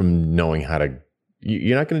from knowing how to.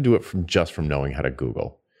 You're not going to do it from knowing how to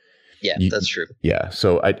Google. Yeah, that's true. Yeah.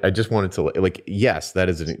 So I just wanted to yes, that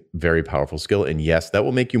is a very powerful skill. And yes, that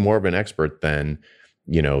will make you more of an expert than,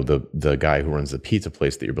 the guy who runs the pizza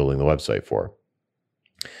place that you're building the website for.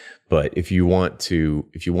 But if you want to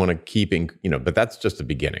keep but that's just a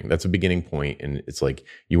beginning. That's a beginning point. And it's like,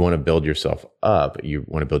 you want to build yourself up. You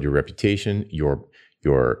want to build your reputation,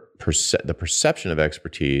 the perception of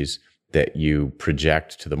expertise that you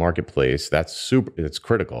project to the marketplace. That's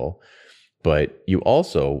critical. But you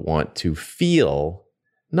also want to feel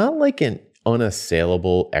not like an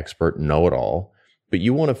unassailable expert know-it-all, but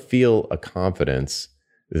you want to feel a confidence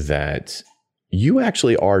that you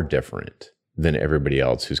actually are different than everybody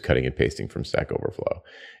else who's cutting and pasting from Stack Overflow.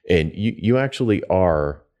 And you actually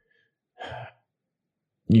are,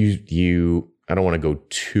 I don't want to go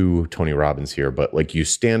too Tony Robbins here, but you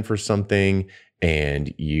stand for something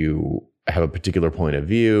and you have a particular point of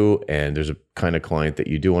view, and there's a kind of client that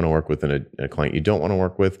you do want to work with and a client you don't want to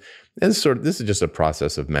work with. And this is just a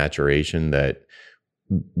process of maturation that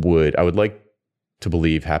I would like to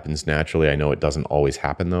believe happens naturally. I know it doesn't always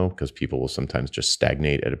happen though, because people will sometimes just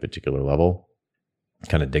stagnate at a particular level.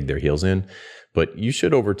 kind of dig their heels in. But you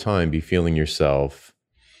should over time be feeling yourself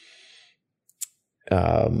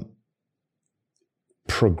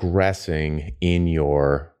progressing in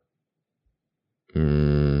your,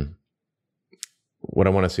 what I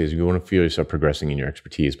want to say is you want to feel yourself progressing in your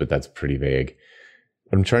expertise, but that's pretty vague.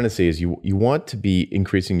 What I'm trying to say is you want to be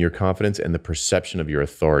increasing your confidence and the perception of your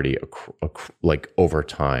authority like over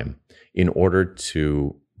time in order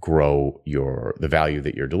to grow the value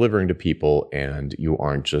that you're delivering to people, and you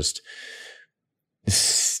aren't just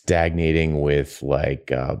stagnating with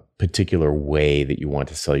like a particular way that you want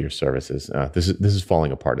to sell your services. This is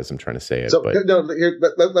falling apart as I'm trying to say it. So no, here,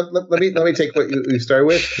 let me take what you started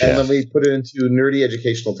with and let me put it into nerdy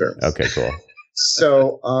educational terms. Okay, cool.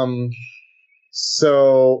 So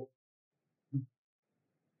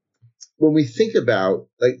when we think about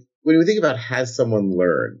has someone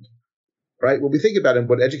learned, right? What we think about and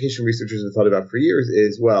what education researchers have thought about for years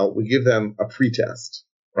is, well, we give them a pretest,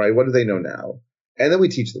 right? What do they know now? And then we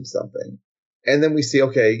teach them something. And then we see,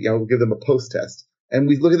 okay, we'll give them a post-test. And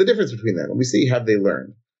we look at the difference between them and we see, have they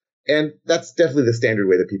learned? And that's definitely the standard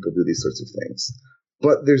way that people do these sorts of things.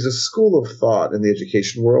 But there's a school of thought in the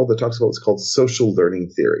education world that talks about what's called social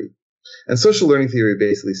learning theory. And social learning theory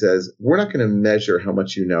basically says, we're not going to measure how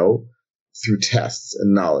much you know through tests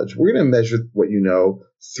and knowledge. We're going to measure what you know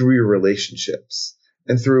through your relationships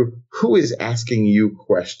and through who is asking you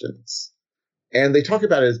questions. And they talk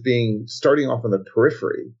about it as being starting off on the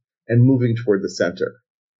periphery and moving toward the center.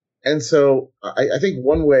 And so I think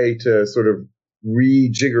one way to sort of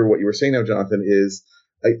rejigger what you were saying now, Jonathan, is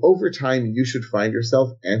like over time, you should find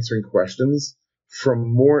yourself answering questions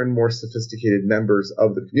from more and more sophisticated members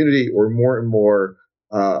of the community, or more and more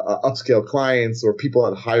upscale clients, or people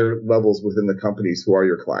at higher levels within the companies who are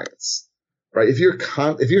your clients, right? If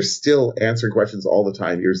you're still answering questions all the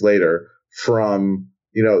time years later from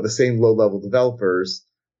the same low-level developers,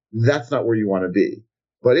 that's not where you want to be.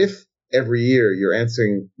 But if every year you're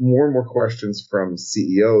answering more and more questions from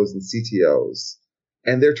CEOs and CTOs,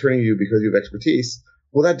 and they're turning to you because you have expertise,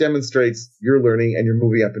 well, that demonstrates you're learning and you're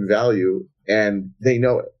moving up in value, and they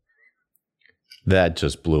know it. That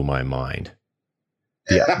just blew my mind.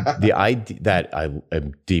 The idea that I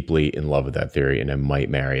am deeply in love with that theory, and I might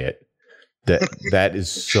marry it. That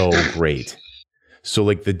is so great. So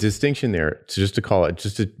like the distinction there, just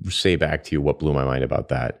to say back to you what blew my mind about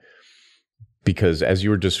that, because as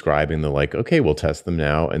you were describing the like, okay, we'll test them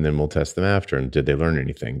now and then we'll test them after, and did they learn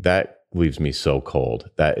anything? That leaves me so cold.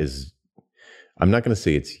 That is, I'm not going to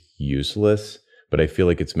say it's useless, but I feel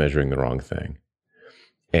like it's measuring the wrong thing.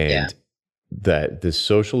 And that this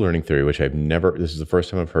social learning theory, which this is the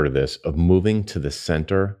first time I've heard of this, of moving to the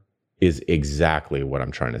center, is exactly what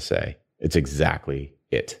I'm trying to say. It's exactly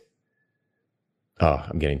it. Oh,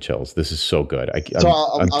 I'm getting chills. This is so good. I'm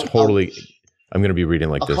going to be reading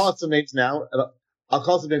like this. I'll call it some names now. And I'll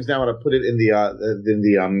put it in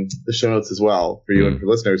the show notes as well for you and for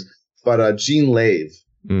listeners. But Jean Lave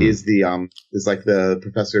is like the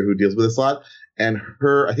professor who deals with this a lot. And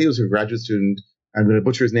I think it was her graduate student, I'm going to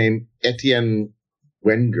butcher his name, Etienne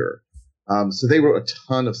Wenger. So they wrote a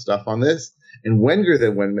ton of stuff on this. And Wenger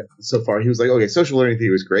then went so far, he was like, okay, social learning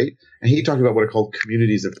theory was great. And he talked about what are called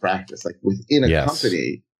communities of practice, like within a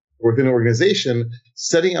company or within an organization,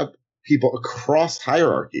 setting up people across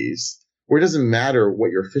hierarchies where it doesn't matter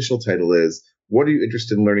what your official title is. What are you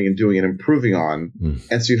interested in learning and doing and improving on?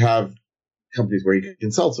 And so you have companies where you can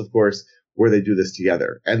consult, of course, where they do this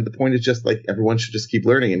together. And the point is just like everyone should just keep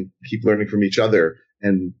learning and keep learning from each other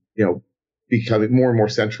and, becoming more and more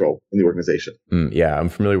central in the organization. Yeah, I'm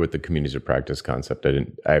familiar with the communities of practice concept.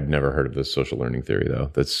 I've never heard of this social learning theory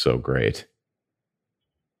though. That's so great.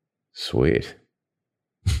 Sweet.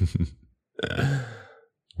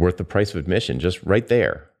 Worth the price of admission, just right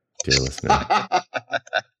there, dear listener.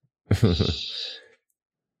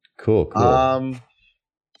 Cool. I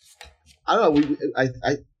don't know.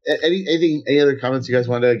 Any other comments you guys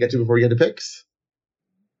want to get to before we get to picks?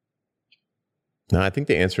 No, I think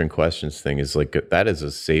the answering questions thing is like that is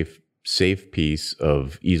a safe piece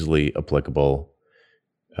of easily applicable,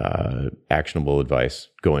 actionable advice.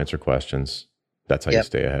 Go answer questions. That's how you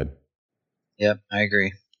stay ahead. Yep, I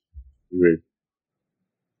agree.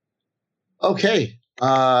 Okay,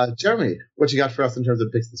 Jeremy, what you got for us in terms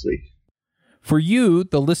of picks this week? For you,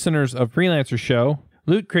 the listeners of Freelancer Show,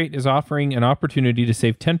 Loot Crate is offering an opportunity to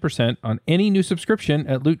save 10% on any new subscription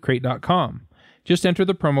at lootcrate.com. Just enter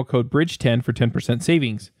the promo code BRIDGE10 for 10%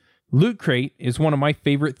 savings. Loot Crate is one of my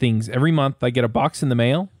favorite things. Every month I get a box in the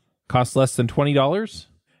mail, costs less than $20,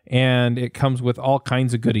 and it comes with all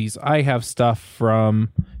kinds of goodies. I have stuff from,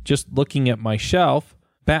 just looking at my shelf,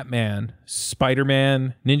 Batman,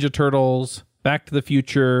 Spider-Man, Ninja Turtles, Back to the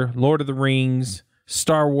Future, Lord of the Rings,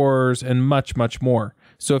 Star Wars, and much, much more.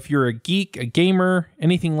 So if you're a geek, a gamer,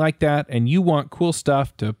 anything like that, and you want cool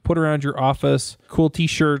stuff to put around your office, cool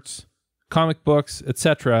t-shirts, comic books,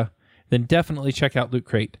 etc., then definitely check out Loot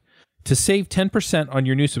Crate. To save 10% on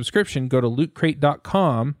your new subscription, go to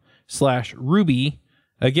lootcrate.com/Ruby.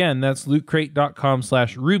 Again, that's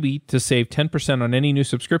lootcrate.com/Ruby to save 10% on any new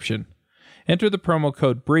subscription. Enter the promo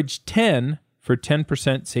code BRIDGE10 for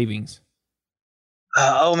 10% savings.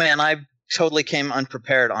 Oh man, I totally came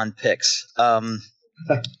unprepared on picks. I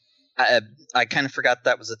kind of forgot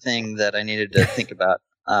that was a thing that I needed to think about.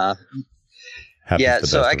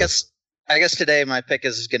 So I guess today my pick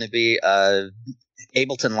is going to be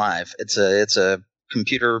Ableton Live. It's a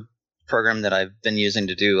computer program that I've been using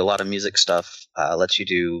to do a lot of music stuff. Lets you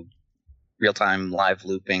do real-time live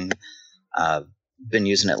looping. Been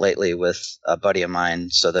using it lately with a buddy of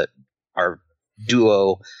mine so that our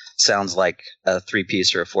duo sounds like a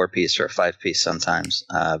 3-piece or a 4-piece or a 5-piece sometimes.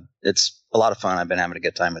 It's a lot of fun. I've been having a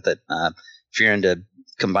good time with it. If you're into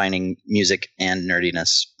combining music and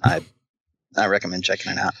nerdiness, I recommend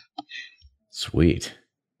checking it out. Sweet.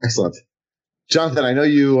 Excellent. Jonathan, I know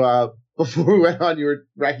you, before we went on, you were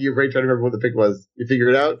racking your brain trying to remember what the pick was. You figure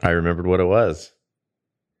it out? I remembered what it was.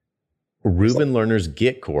 Reuven Lerner's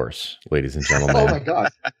Git course, ladies and gentlemen. Oh my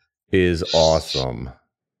God. Is awesome.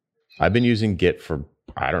 I've been using Git for,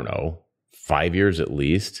 5 years at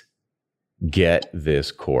least. Get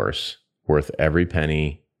this course. Worth every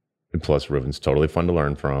penny. And plus, Reuven's totally fun to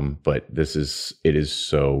learn from, but it is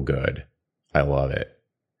so good. I love it.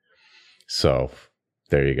 So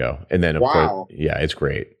there you go. And then, of course, yeah, it's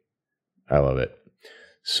great. I love it.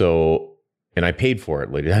 So, and I paid for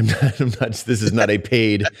it, lady. I'm not, this is not a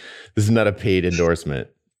paid endorsement.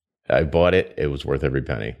 I bought it. It was worth every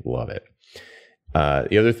penny. Love it.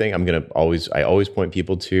 The other thing I always point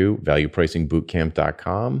people to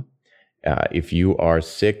valuepricingbootcamp.com. If you are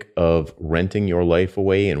sick of renting your life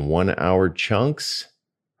away in 1-hour chunks,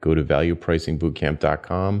 go to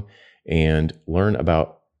valuepricingbootcamp.com and learn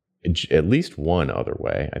about at least one other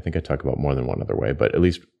way. I think I talk about more than one other way, but at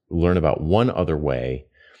least learn about one other way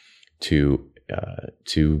to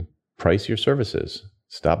price your services.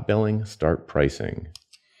 Stop billing, start pricing.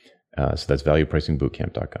 So that's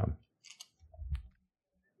valuepricingbootcamp.com.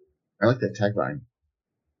 I like that tagline.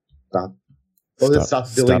 Stop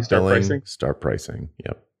billing, start pricing? Start pricing.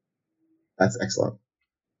 Yep. That's excellent.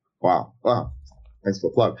 Wow. Thanks for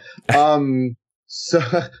the plug. So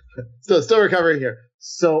still recovering here.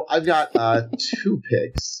 So I've got 2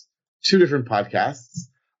 picks, 2 different podcasts.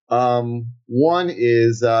 One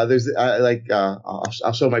is I'll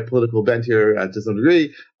show my political bent here to some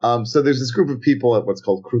degree. So there's this group of people at what's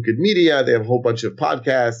called Crooked Media. They have a whole bunch of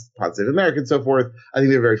podcasts, Pod Save America and so forth. I think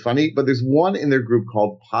they're very funny. But there's one in their group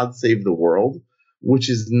called Pod Save the World, which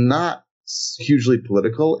is not hugely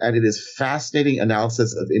political, and it is fascinating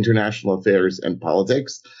analysis of international affairs and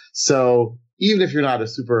politics. So even if you're not a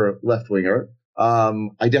super left-winger,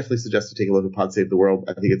 I definitely suggest to take a look at Pod Save the World.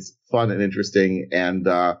 I think it's fun and interesting and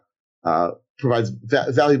provides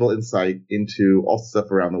valuable insight into all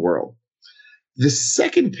stuff around the world. The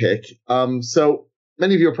second pick, so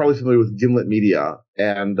many of you are probably familiar with Gimlet Media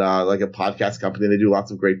and like a podcast company. They do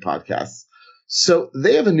lots of great podcasts. So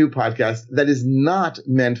they have a new podcast that is not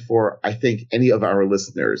meant for, I think, any of our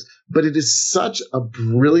listeners, but it is such a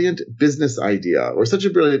brilliant business idea or such a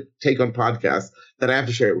brilliant take on podcasts that I have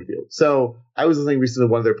to share it with you. So I was listening recently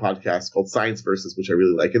to one of their podcasts called Science Versus, which I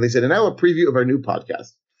really like. And they said, and now a preview of our new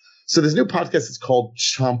podcast. So this new podcast is called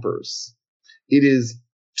Chompers. It is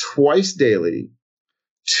twice daily,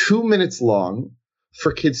 2 minutes long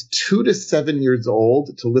for kids 2 to 7 years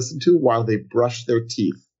old to listen to while they brush their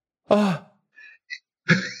teeth. Oh.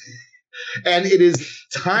 And it is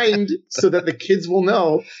timed so that the kids will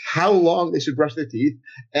know how long they should brush their teeth.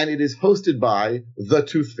 And it is hosted by the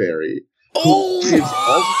Tooth Fairy.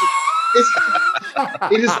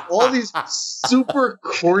 It is all these super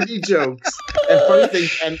corny jokes and funny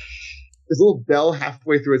things. And there's a little bell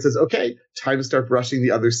halfway through. It says, okay, time to start brushing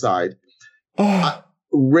the other side.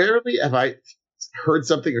 Rarely have I heard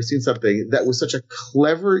something or seen something that was such a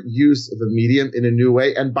clever use of a medium in a new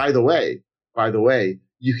way. And by the way,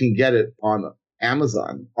 you can get it on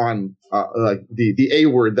Amazon on like the A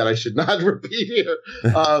word that I should not repeat here.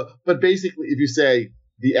 But basically, if you say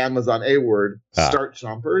the Amazon A word, start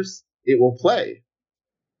Chompers, it will play.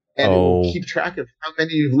 And it will keep track of how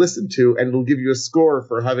many you've listened to, and it'll give you a score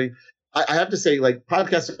for having. I have to say, like,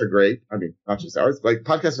 podcasts are great. I mean, not just ours, like,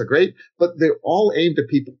 podcasts are great, but they're all aimed at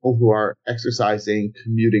people who are exercising,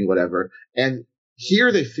 commuting, whatever. And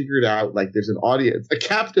here they figured out, like, there's an audience, a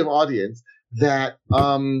captive audience that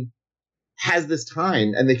has this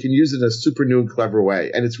time and they can use it in a super new and clever way.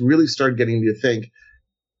 And it's really started getting me to think,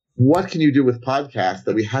 what can you do with podcasts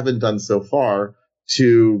that we haven't done so far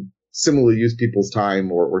to similarly use people's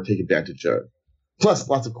time or take advantage of? Plus,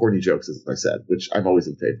 lots of corny jokes, as I said, which I'm always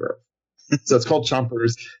in favor of. So it's called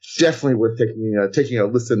Chompers. Definitely worth taking a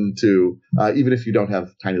listen to, even if you don't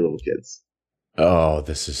have tiny little kids. Oh,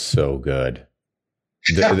 this is so good.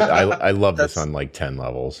 I love this on like 10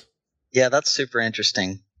 levels. Yeah, that's super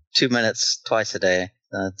interesting. 2 minutes twice a day.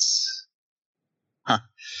 That's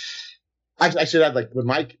I should add, like when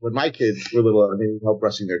my kids were little, they needed help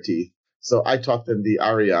brushing their teeth, so I taught them the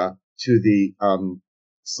aria to the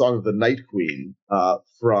Song of the Night Queen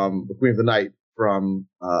from the Queen of the Night from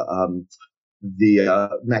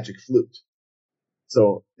the Magic Flute.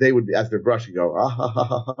 So they would, as they're brushing, go ah ha ha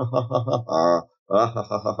ha ha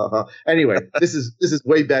ha ha. Anyway, this is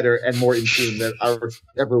way better and more in tune than ours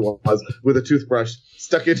ever was, with a toothbrush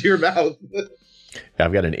stuck into your mouth.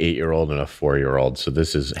 I've got an 8-year-old and a 4-year-old, so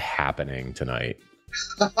this is happening tonight.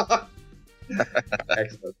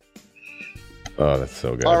 Excellent. Oh, that's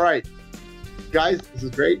so good. All right, guys, this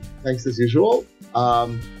is great. Thanks as usual. For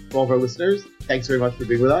all of our listeners, thanks very much for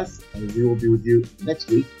being with us, and we will be with you next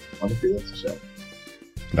week on the Freelancer Show.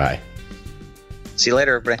 Bye. See you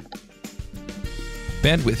later, everybody.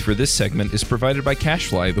 Bandwidth for this segment is provided by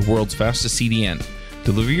CacheFly, the world's fastest CDN.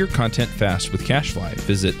 Deliver your content fast with CacheFly.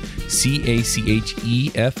 Visit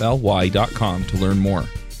CACHEFLY.com to learn more.